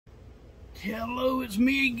Hello, it's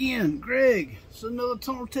me again, Greg. It's another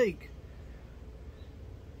tunnel take.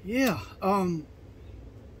 Yeah, I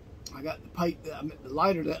got the pipe the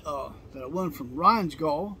lighter that I won from Ryan's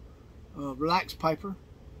Gall, Relax Piper.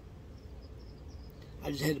 I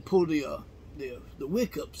just had to pull the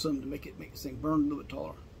wick up some to make this thing burn a little bit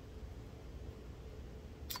taller.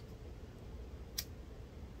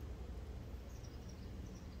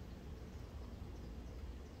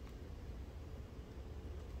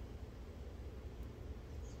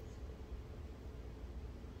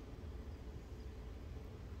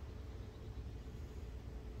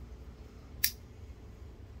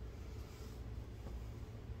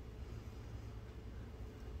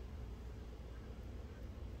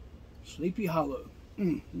 Sleepy Hollow.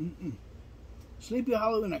 Sleepy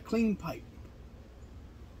Hollow in a clean pipe.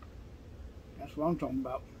 That's what I'm talking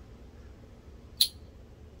about.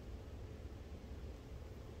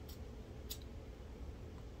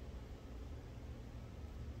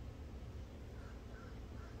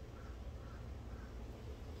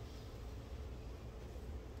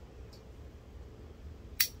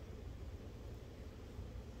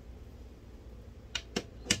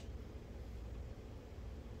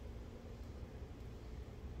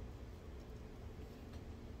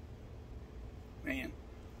 Man,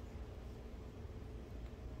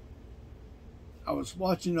 I was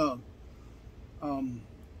watching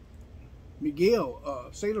Miguel,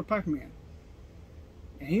 Sailor Pac-Man,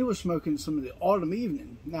 and he was smoking some of the Autumn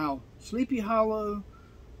Evening. Now, Sleepy Hollow,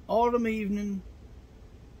 Autumn Evening,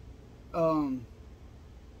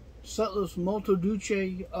 Sutlers Molto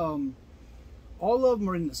Duce, all of them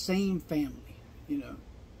are in the same family, you know.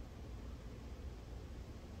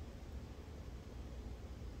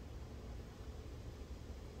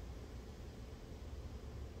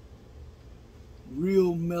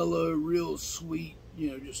 Real mellow, real sweet,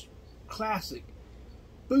 you know, just classic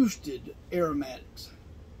boosted aromatics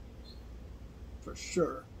for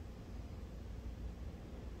sure.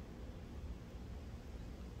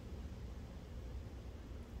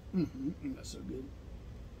 That's so good.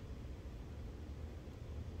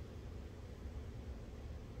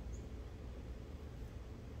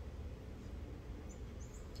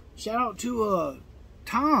 Shout out to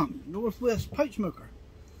Tom, Northwest Pipe Smoker.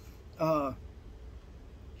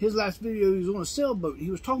 His last video, he was on a sailboat. He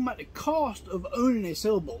was talking about the cost of owning a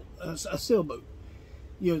sailboat.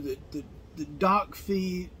 You know, the dock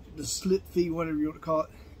fee, the slip fee, whatever you want to call it,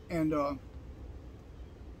 and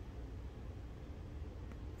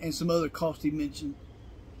some other costs he mentioned.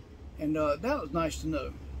 And that was nice to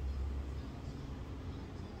know.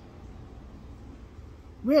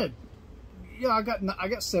 Yeah, I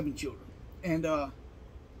got 7 children, and all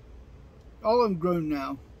of them grown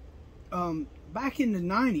now. Back in the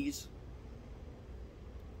 90s,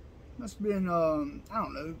 must have been, I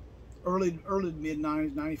don't know, early to mid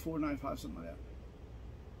 90s, 94, 95, something like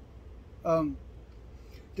that.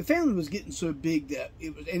 The family was getting so big that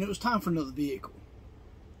it was time for another vehicle.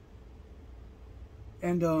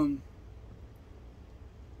 And,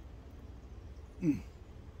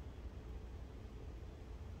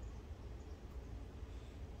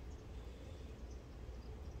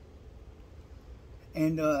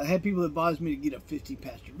 I had people advise me to get a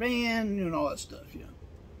 15-passenger van, you know, and all that stuff, you know.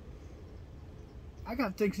 I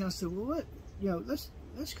got thinking, I said, well, what, you know, let's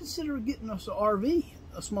consider getting us an RV,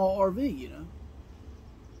 a small RV, you know.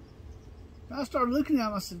 And I started looking at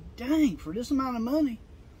them, I said, dang, for this amount of money,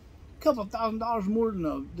 a couple of $1,000 more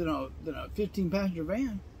than a 15-passenger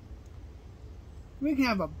van. We can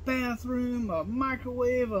have a bathroom, a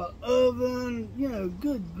microwave, an oven, you know,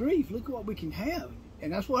 good grief, look at what we can have.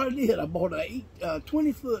 And that's what I did. I bought a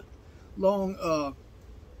 20-foot long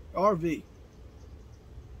RV.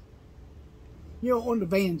 You know, on the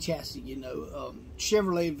van chassis, you know,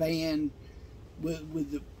 Chevrolet van with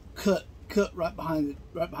the cut right behind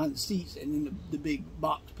the seats, and then the big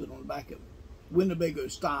box put on the back of it, Winnebago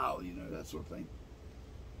style, you know, that sort of thing.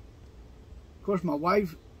 Of course, my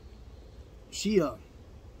wife, she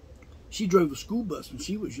drove a school bus when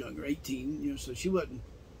she was younger, 18, you know, so she wasn't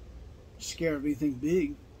scared of anything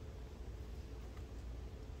big.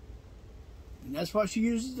 And that's why she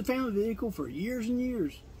uses the family vehicle for years and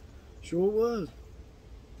years. Sure was.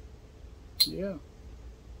 Yeah.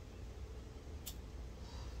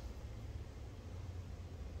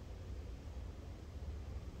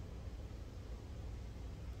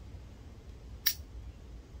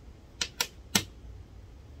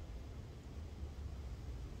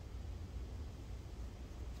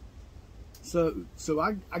 So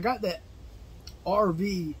I got that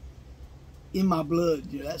RV in my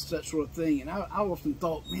blood, you know, that's that sort of thing. And I often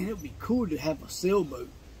thought, man, it would be cool to have a sailboat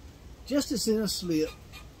just to send a slip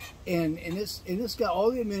it's got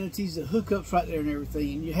all the amenities, the hookups right there and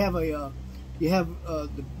everything. And you have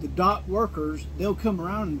the dock workers. They'll come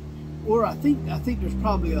around, or I think there's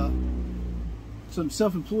probably some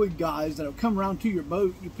self-employed guys that'll come around to your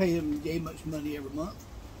boat. You pay them yay much money every month,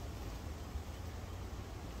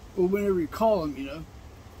 or whenever you call them, you know.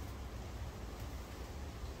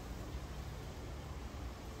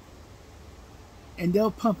 And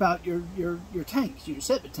they'll pump out your tanks, your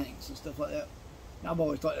septic tanks and stuff like that. And I've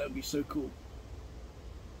always thought that would be so cool.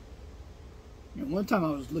 You know, one time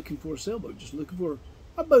I was looking for a sailboat, just looking for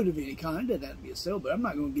a boat of any kind. It doesn't have to be a sailboat. I'm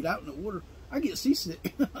not going to get out in the water. I get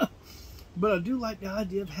seasick. But I do like the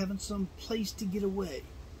idea of having some place to get away.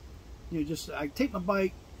 You know, just I take my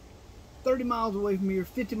bike 30 miles away from here,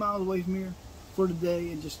 50 miles away from here for the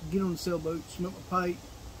day, and just get on the sailboat, smoke my pipe.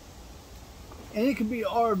 And it could be an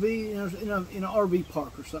RV, in an RV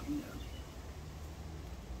park or something. You know.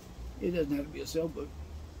 It doesn't have to be a sailboat.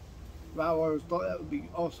 But I always thought that would be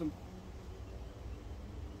awesome.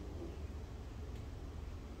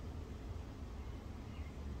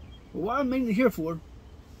 Well, what I'm mainly here for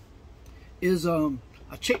is I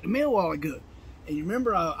checked the mail a while ago, and you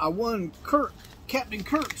remember I won Captain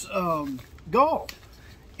Kirk's golf,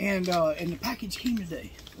 and the package came today.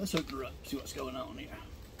 Let's open her up, see what's going on here.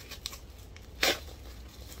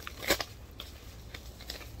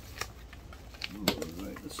 All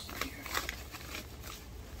right, let's see here.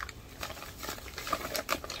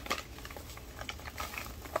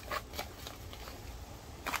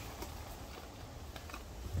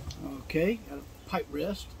 Okay, got a pipe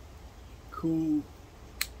rest. Cool.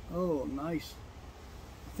 Oh, nice.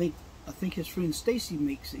 I think his friend Stacy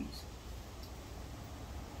makes these.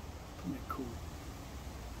 Isn't that cool?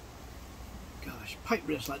 Gosh, pipe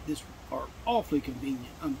rests like this are awfully convenient.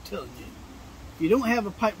 I'm telling you. If you don't have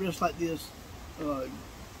a pipe rest like this,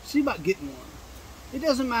 see about getting one. It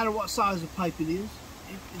doesn't matter what size of pipe it is.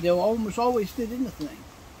 They'll almost always fit in the thing.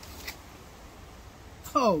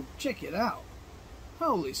 Oh, check it out.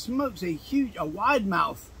 Holy smokes, a wide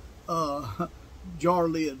mouth jar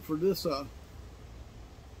lid for this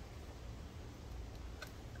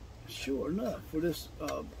sure enough, for this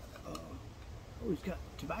oh, it's got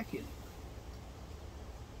tobacco in it.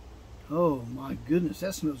 Oh my goodness,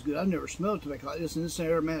 that smells good. I've never smelled tobacco like this, and this is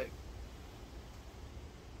aromatic.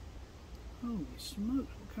 Holy smokes,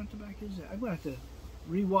 what kind of tobacco is that? I'm gonna have to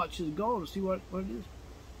rewatch his gall to see what it is.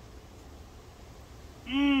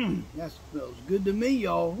 That smells good to me,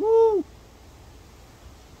 y'all. Woo!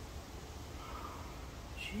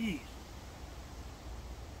 Jeez.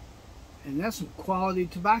 And that's some quality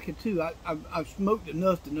tobacco too. I've smoked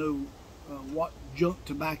enough to know what junk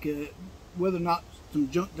tobacco, whether or not some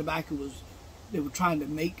junk tobacco they were trying to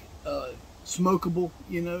make smokable,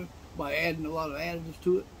 you know, by adding a lot of additives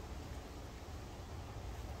to it.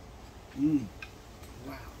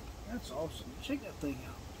 Wow, that's awesome. Check that thing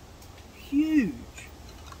out. Huge.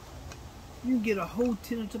 You can get a whole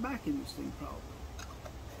tin of tobacco in this thing, probably.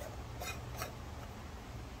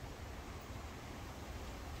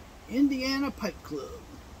 Indiana Pipe Club.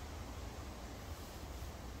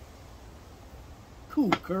 Cool,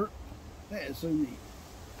 Kirk. That is so neat.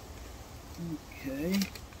 Okay.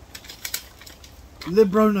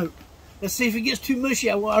 Libro note. Let's see if it gets too mushy.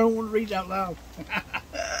 I don't want to read it out loud.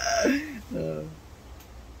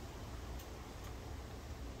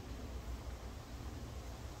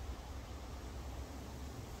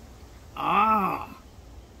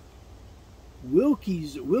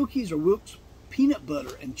 Wilkie's or Wilk's peanut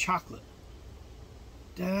butter and chocolate.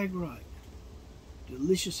 Dag right.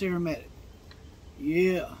 Delicious aromatic.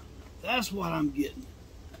 Yeah, that's what I'm getting.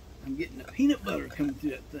 I'm getting the peanut butter coming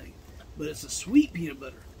through that thing. But it's a sweet peanut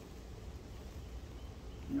butter.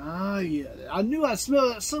 Ah, yeah. I knew I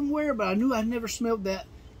smelled that somewhere, but I knew I'd never smelled that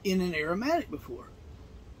in an aromatic before.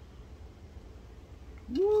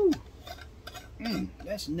 Woo!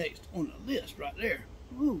 That's next on the list right there.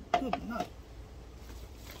 Woo, good night.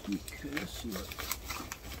 Okay, let's see what.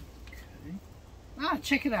 Okay.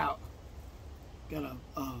 Check it out. Got a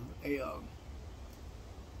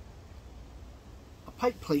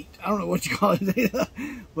pipe plate. I don't know what you call it,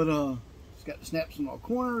 but it's got the snaps in all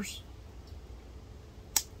corners.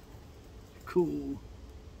 Cool.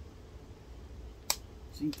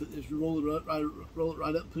 So you can put this, roll it right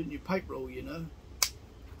up, put it in your pipe roll, you know.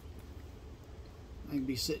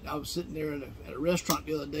 I was sitting there at a restaurant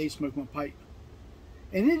the other day smoking my pipe.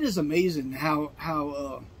 And it is amazing how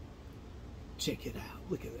check it out.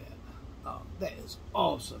 Look at that. Oh, that is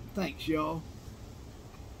awesome. Thanks, y'all.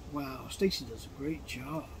 Wow, Stacy does a great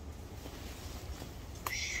job.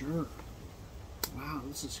 For sure. Wow,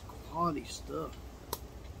 this is quality stuff.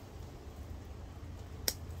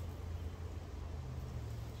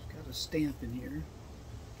 a stamp in here.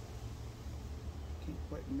 Can't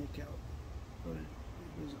quite make out, but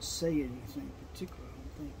it doesn't say anything particular, I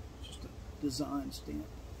don't think. It's just a design stamp.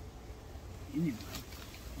 Anyway,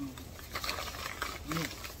 yeah.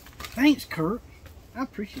 Thanks, Kirk. I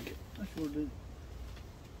appreciate it. I sure do.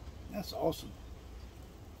 That's awesome.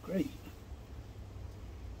 Great.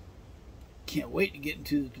 Can't wait to get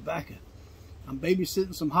into the tobacco. I'm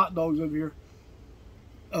babysitting some hot dogs over here.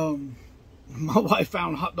 My wife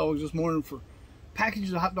found hot dogs this morning for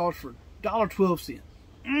packages of hot dogs for $1.12.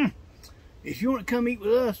 If you want to come eat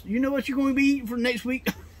with us, you know what you're going to be eating for next week?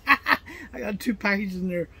 I got 2 packages in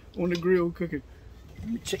there on the grill cooking. Let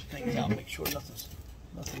me check things out, make sure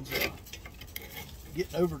nothing's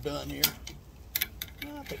getting overdone here.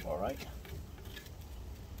 I think all right.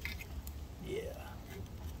 Yeah,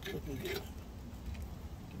 looking good. Give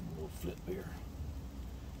them a little flip here.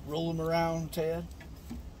 Roll them around, Tad.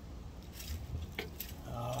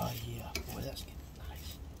 Oh yeah, boy, that's getting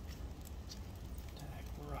nice. Tack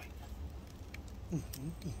right.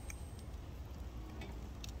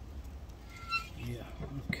 Yeah,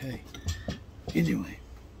 okay. Anyway,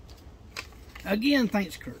 again,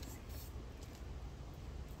 thanks, Kirk.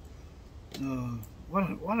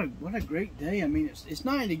 What a great day. I mean, it's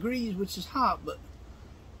 90 degrees, which is hot, but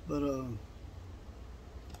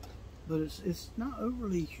it's not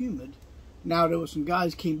overly humid. Now there was some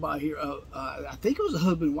guys came by here. I think it was a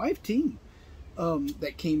husband and wife team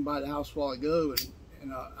that came by the house a while ago,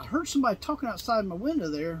 and I heard somebody talking outside my window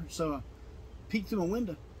there, so I peeked through my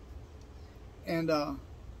window, and I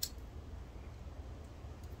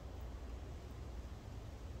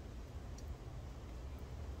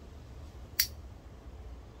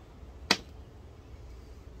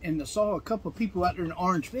saw a couple of people out there in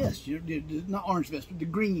orange vests. You know, not orange vests, but the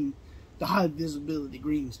green, the high visibility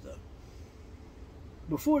green stuff.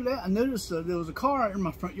 Before that, I noticed there was a car out in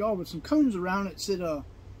my front yard with some cones around it that said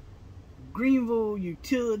Greenville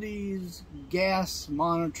Utilities Gas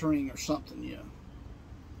Monitoring or something, you know.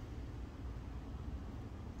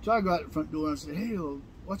 So I go out the front door and I said, "Hey, well,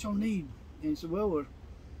 what y'all need?" And he said, "Well,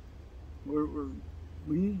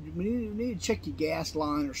 we need to check your gas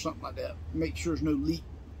line or something like that. Make sure there's no leak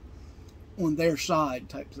on their side,"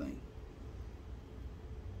 type thing.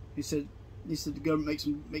 He said the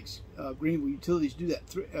government makes Greenville Utilities do that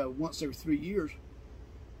once every 3 years.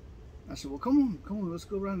 I said, "Well, come on, let's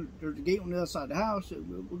go around. There's a gate on the other side of the house.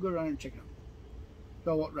 We'll go around and check it out."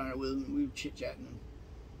 So I walked around there with him, and we were chit-chatting.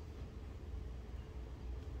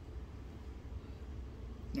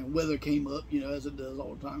 And weather came up, you know, as it does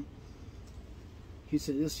all the time. He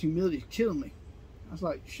said, "This humidity's killing me." I was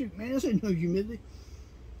like, "Shoot, man, this ain't no humidity."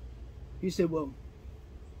 He said, "Well,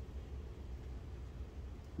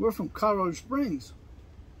 we're from Colorado Springs,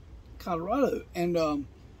 Colorado, and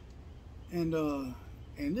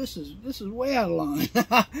this is way out of line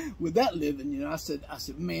with that living, you know." I said,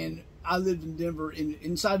 "Man, I lived in Denver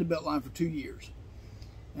inside the Beltline for 2 years,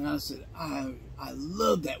 and I said I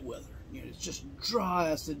love that weather. You know, it's just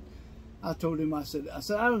dry." I told him, I said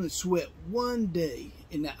I only sweat one day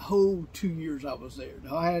in that whole 2 years I was there.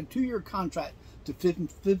 I had a 2-year contract to fix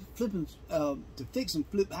and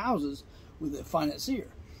flip houses with a financier,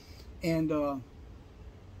 and the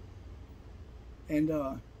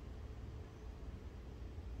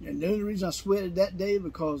only reason I sweated that day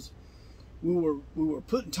because we were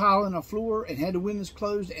putting tile in our floor and had the windows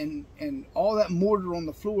closed, and all that mortar on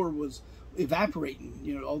the floor was evaporating.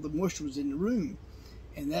 You know, all the moisture was in the room,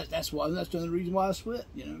 and that's the only reason why I sweat.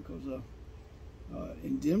 You know, because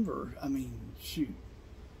in Denver, I mean, shoot,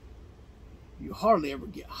 you hardly ever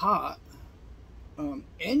get hot, and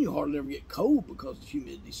you hardly ever get cold because the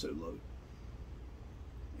humidity's so low,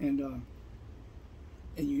 and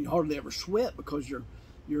you hardly ever sweat because the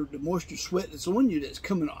moisture sweat that's on you, that's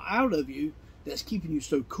coming out of you, that's keeping you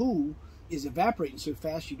so cool, is evaporating so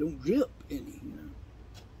fast you don't drip any, you know.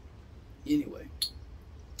 Anyway,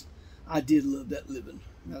 I did love that living,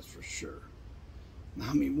 that's for sure.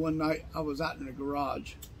 I mean, one night I was out in the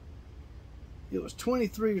garage. It was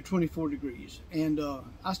 23 or 24 degrees, and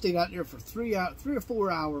I stayed out there for 3 or 4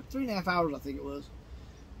 hours, 3.5 hours I think it was,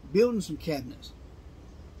 building some cabinets.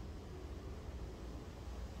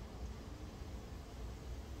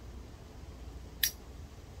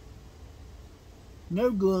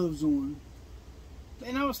 No gloves on,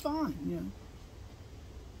 and I was fine, you know.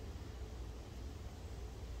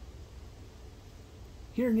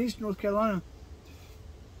 Here in East North Carolina,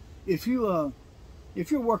 if you're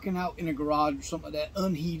working out in a garage or something like that,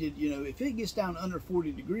 unheated, you know, if it gets down under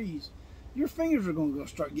 40 degrees, your fingers are going to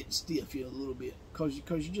start getting stiff, you know, a little bit, because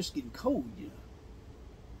you're just getting cold, you know.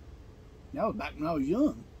 That was back when I was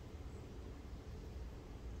young.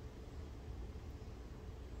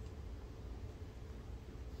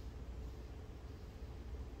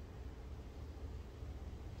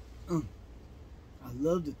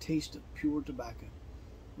 love the taste of pure tobacco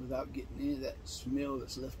without getting any of that smell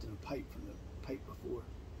that's left in a pipe from the pipe before.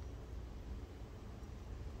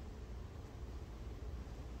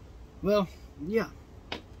 Well, yeah.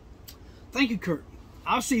 Thank you, Kirk.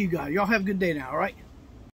 I'll see you guys. Y'all have a good day now, all right?